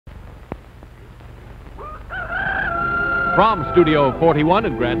From Studio 41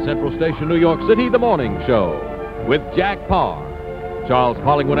 in Grand Central Station, New York City, The Morning Show with Jack Parr. Charles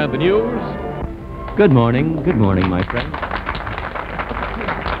Collingwood and the news. Good morning, my friend.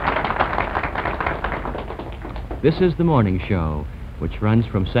 This is The Morning Show, which runs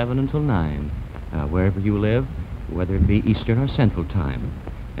from 7 until 9, wherever you live, whether it be Eastern or Central Time.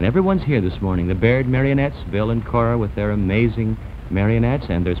 And everyone's here this morning. The Baird Marionettes, Bill and Cora with their amazing marionettes,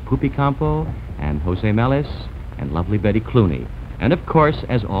 and there's Poopy Campo and Jose Melis and lovely Betty Clooney. And of course,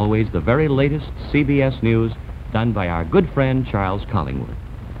 as always, the very latest CBS news done by our good friend Charles Collingwood.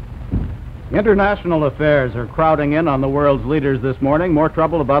 International affairs are crowding in on the world's leaders this morning. More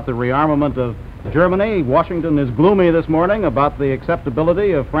trouble about the rearmament of Germany. Washington is gloomy this morning about the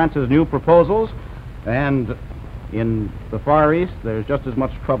acceptability of France's new proposals. And in the Far East, there's just as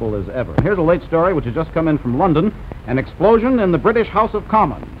much trouble as ever. Here's a late story which has just come in from London. An explosion in the British House of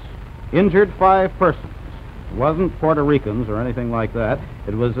Commons. Injured 5 persons. It wasn't Puerto Ricans or anything like that.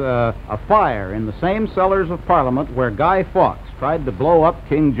 It was a fire in the same cellars of Parliament where Guy Fawkes tried to blow up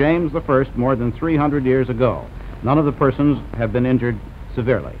King James I more than 300 years ago. None of the persons have been injured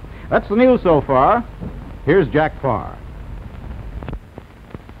severely. That's the news so far. Here's Jack Parr.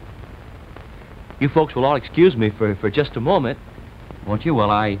 You folks will all excuse me for just a moment, won't you,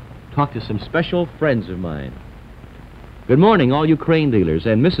 while I talk to some special friends of mine. Good morning, all you crane dealers,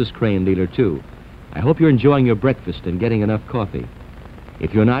 and Mrs. Crane Dealer, too. I hope you're enjoying your breakfast and getting enough coffee.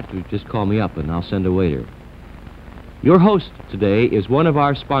 If you're not, just call me up and I'll send a waiter. Your host today is one of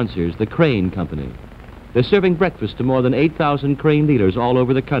our sponsors, the Crane Company. They're serving breakfast to more than 8,000 crane dealers all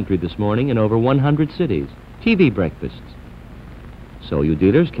over the country this morning in over 100 cities. TV breakfasts. So you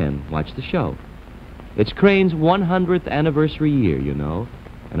dealers can watch the show. It's Crane's 100th anniversary year, you know,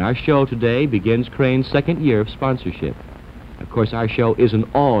 and our show today begins Crane's 2nd year of sponsorship. Of course, our show isn't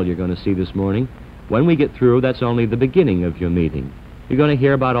all you're going to see this morning. When we get through, that's only the beginning of your meeting. You're going to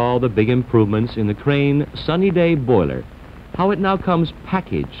hear about all the big improvements in the Crane Sunny Day boiler, how it now comes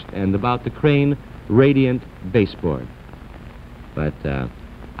packaged, and about the Crane Radiant baseboard. But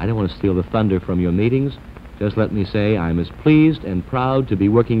I don't want to steal the thunder from your meetings. Just let me say I'm as pleased and proud to be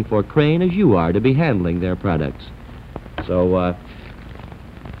working for Crane as you are to be handling their products. So,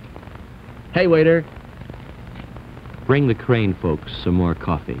 hey, waiter, bring the folks some more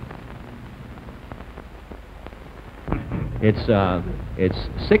coffee. It's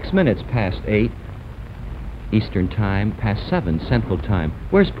 6 minutes past 8 Eastern Time, past 7 Central Time.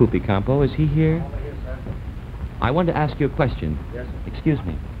 Where's Poopy Campo? Is he here? I wanted to ask you a question. Yes. Excuse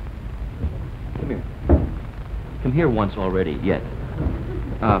me. Come here. Come here once already, yet.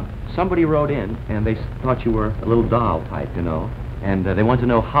 Somebody wrote in, and they thought you were a little doll type, you know, and they want to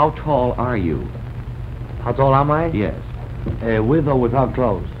know, how tall are you? How tall am I? Yes. With or without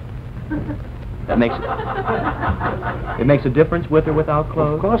clothes? That makes it makes a difference with or without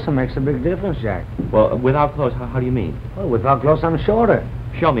clothes? Of course it makes a big difference, Jack. Well, without clothes, how do you mean? Well, without clothes I'm shorter.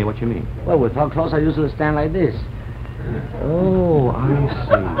 Show me what you mean. Well, without clothes I usually stand like this. Oh, I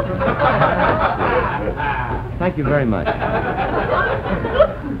see. Thank you very much.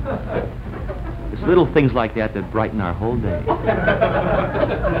 It's little things like that that brighten our whole day.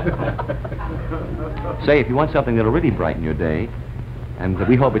 Say, if you want something that'll really brighten your day, and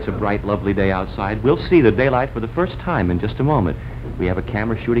we hope it's a bright, lovely day outside, we'll see the daylight for the first time in just a moment. We have a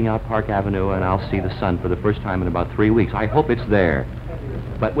camera shooting out Park Avenue, and I'll see the sun for the first time in about 3 weeks. I hope it's there.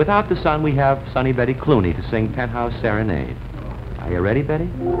 But without the sun, we have sunny Betty Clooney to sing Penthouse Serenade. Are you ready, Betty?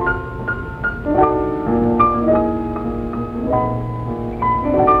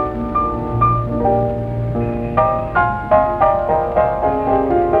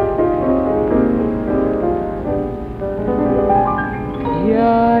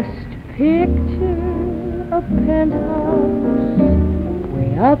 Just picture a penthouse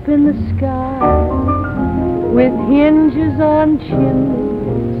way up in the sky, with hinges on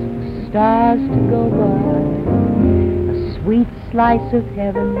chimneys, stars to go by, a sweet slice of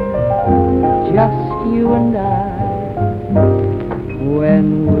heaven, just you and I. When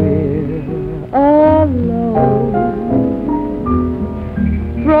we're alone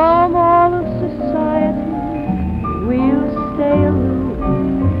from all of society, we'll stay alone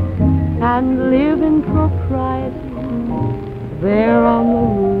and live in propriety there on the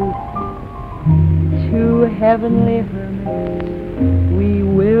roof. Two heavenly hermits we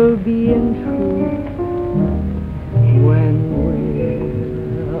will be in truth when we're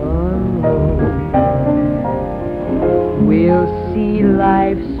alone. We'll see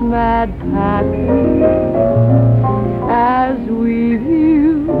life's mad pattern as we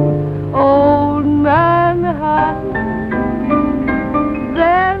view old Manhattan.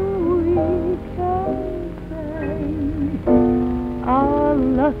 Then we can say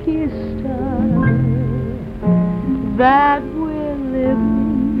lucky star that we're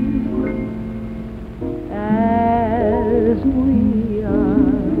living as we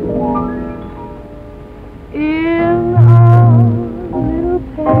are in our little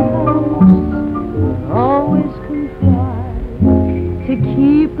penthouse. We're always contrived to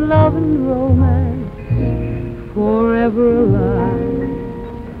keep love and romance forever alive.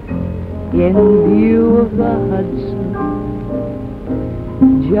 In view of the Hudson,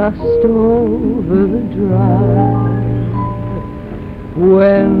 just over the drive,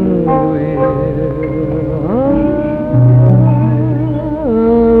 when we're alone.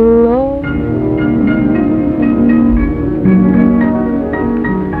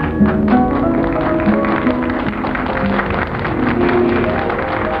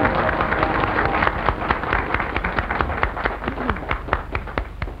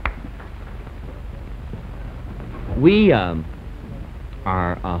 We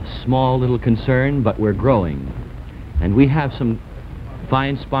are a small little concern, but we're growing. And we have some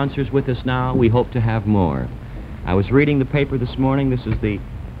fine sponsors with us now. We hope to have more. I was reading the paper this morning. This is the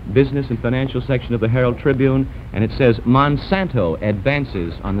business and financial section of the Herald Tribune, and it says Monsanto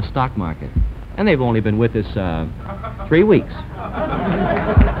advances on the stock market. And they've only been with us 3 weeks.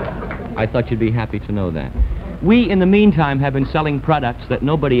 I thought you'd be happy to know that. We, in the meantime, have been selling products that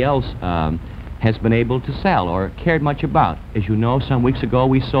nobody else has been able to sell or cared much about. As you know, some weeks ago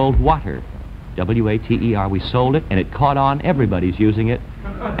we sold water, W-A-T-E-R. We sold it, and it caught on. Everybody's using it.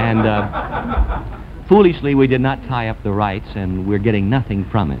 And foolishly, we did not tie up the rights, and we're getting nothing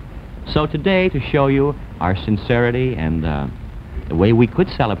from it. So today, to show you our sincerity and the way we could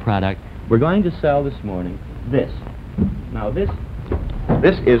sell a product, we're going to sell this morning this. Now, this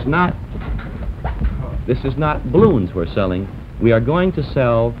is not balloons we're selling. We are going to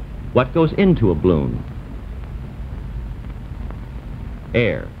sell what goes into a balloon.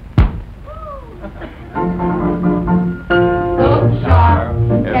 Air. Look sharp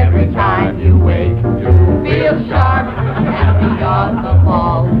every time you wake to feel sharp and beyond the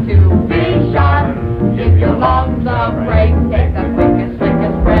fall to be sharp. Give your lungs a break, take the quickest,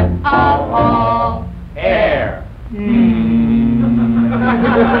 slickest breath of all. Air.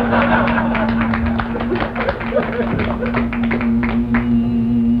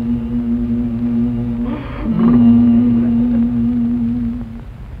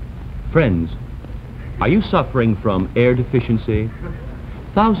 Friends, are you suffering from air deficiency?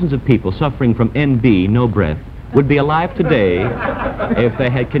 Thousands of people suffering from NB, no breath, would be alive today if they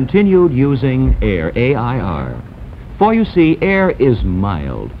had continued using air, A-I-R. For you see, air is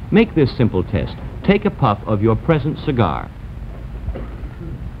mild. Make this simple test. Take a puff of your present cigar.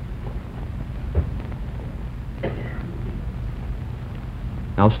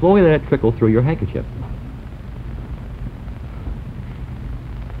 Now slowly let it trickle through your handkerchief.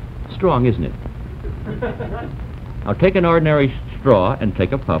 Strong, isn't it? Now take an ordinary straw and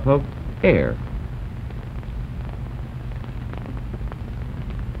take a puff of air.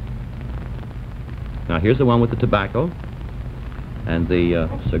 Now here's the one with the tobacco and the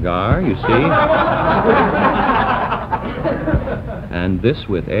cigar, you see. And this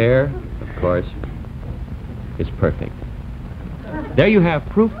with air, of course, is perfect. There you have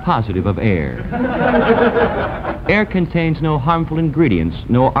proof positive of air. Air contains no harmful ingredients,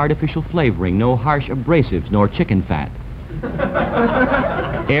 no artificial flavoring, no harsh abrasives, nor chicken fat.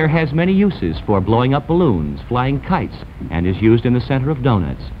 Air has many uses for blowing up balloons, flying kites, and is used in the center of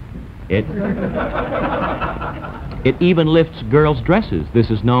donuts. It even lifts girls' dresses. This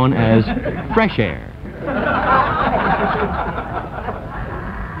is known as fresh air.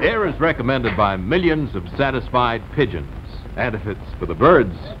 Air is recommended by millions of satisfied pigeons. And if it's for the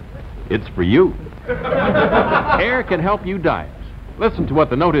birds, it's for you. Air can help you diet. Listen to what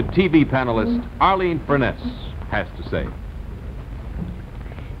the noted TV panelist Arlene Furness has to say.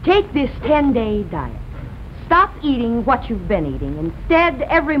 Take this 10-day diet. Stop eating what you've been eating. Instead,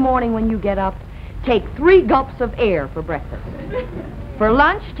 every morning when you get up, take 3 gulps of air for breakfast. For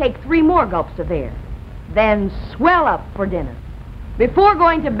lunch, take 3 more gulps of air. Then swell up for dinner. Before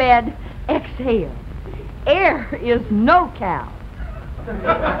going to bed, exhale. Air is no cow.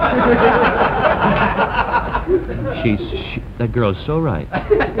 That girl's so right.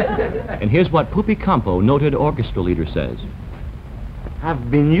 And here's what Poopy Campo, noted orchestra leader, says.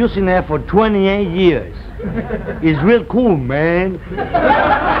 I've been using air for 28 years. It's real cool, man.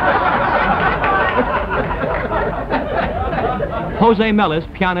 Jose Melis,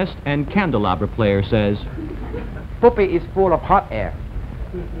 pianist and candelabra player, says, Poopy is full of hot air.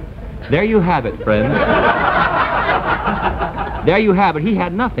 there you have it, friends. There you have it. He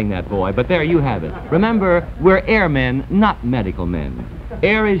had nothing, that boy, but there you have it. Remember, we're airmen, not medical men.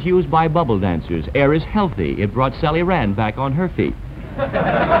 Air is used by bubble dancers. Air is healthy. It brought Sally Rand back on her feet.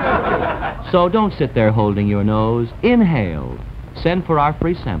 So don't sit there holding your nose. Inhale. Send for our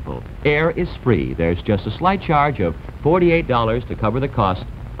free sample. Air is free. There's just a slight charge of $48 to cover the cost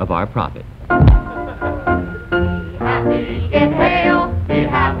of our profit. Be happy, inhale. Be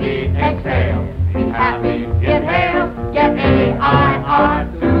happy, exhale. Be happy, inhale. Get A-I-R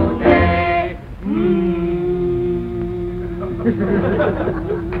today.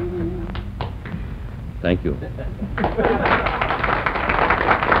 Thank you.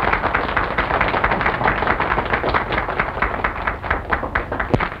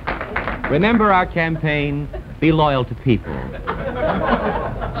 Remember our campaign, be loyal to people.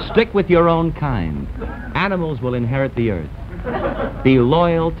 Stick with your own kind. Animals will inherit the earth. Be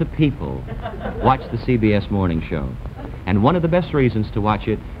loyal to people. Watch the CBS Morning Show. And one of the best reasons to watch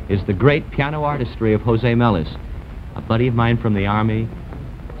it is the great piano artistry of Jose Melis, a buddy of mine from the Army.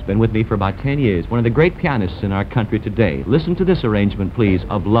 He's been with me for about 10 years. One of the great pianists in our country today. Listen to this arrangement, please,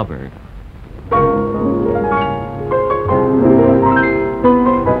 of Lover.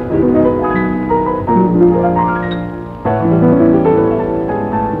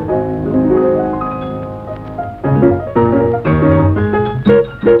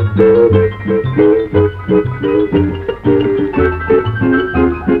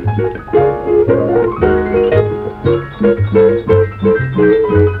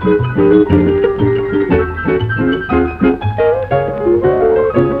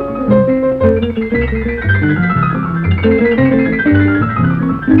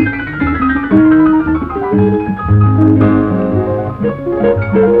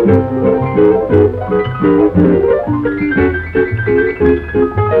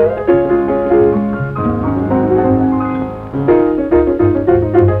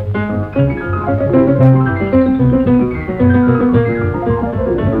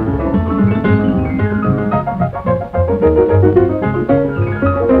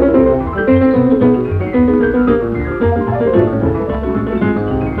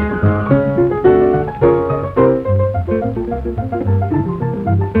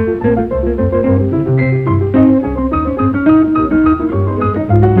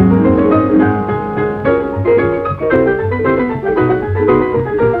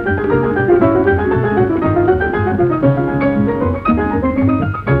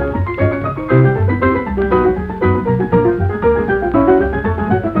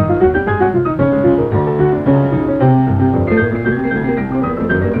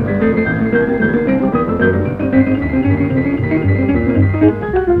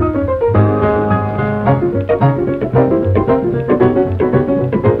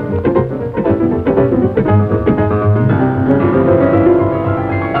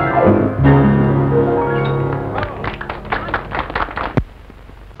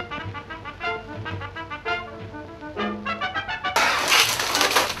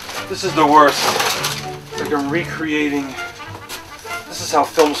 This is the worst. It's like I'm recreating. This is how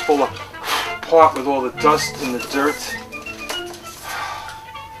films fall apart with all the dust and the dirt.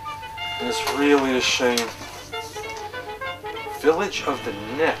 And it's really a shame. Village of the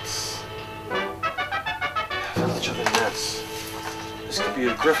Nets. Village of the Nets. This could be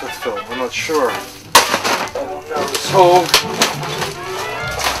a Griffith film, I'm not sure. I don't know. This whole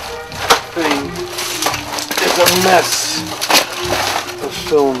thing is a mess of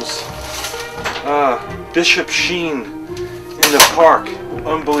films. Bishop Sheen in the Park.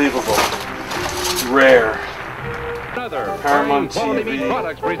 Unbelievable. Rare. Paramount TV.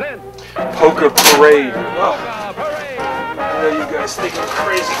 Poker Parade. Oh. I know you guys think I'm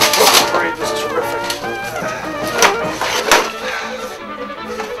crazy. Poker Parade was terrific.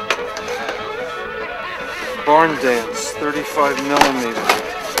 Barn Dance, 35mm.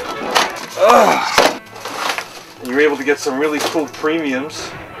 And you're able to get some really cool premiums.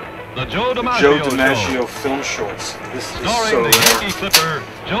 The Joe DiMaggio film shorts. This is starring so the Yankee Clipper,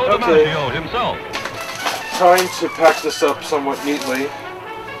 Joe DiMaggio himself. Time to pack this up somewhat neatly.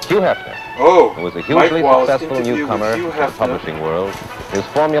 Hugh Hefner, who was a hugely successful newcomer to the publishing world. His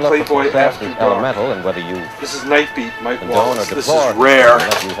formula for success is elemental, and whether you This is Nightbeat, Mike condone or Wallace. This deplore is rare.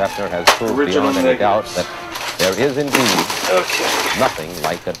 Hugh Hefner has proved Original beyond any doubt negatives. that there is indeed Okay. nothing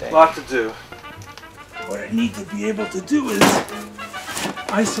like a day. Lot to do. What I need to be able to do is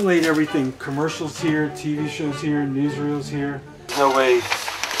isolate everything. Commercials here, TV shows here, newsreels here. No way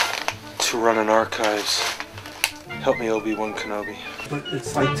to run an archives. Help me, Obi-Wan Kenobi. But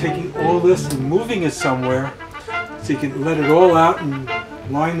it's like taking all this and moving it somewhere so you can let it all out and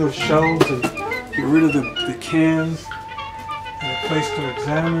line those shelves and get rid of the cans and a place to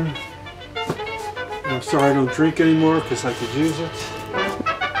examine. And I'm sorry I don't drink anymore because I could use it.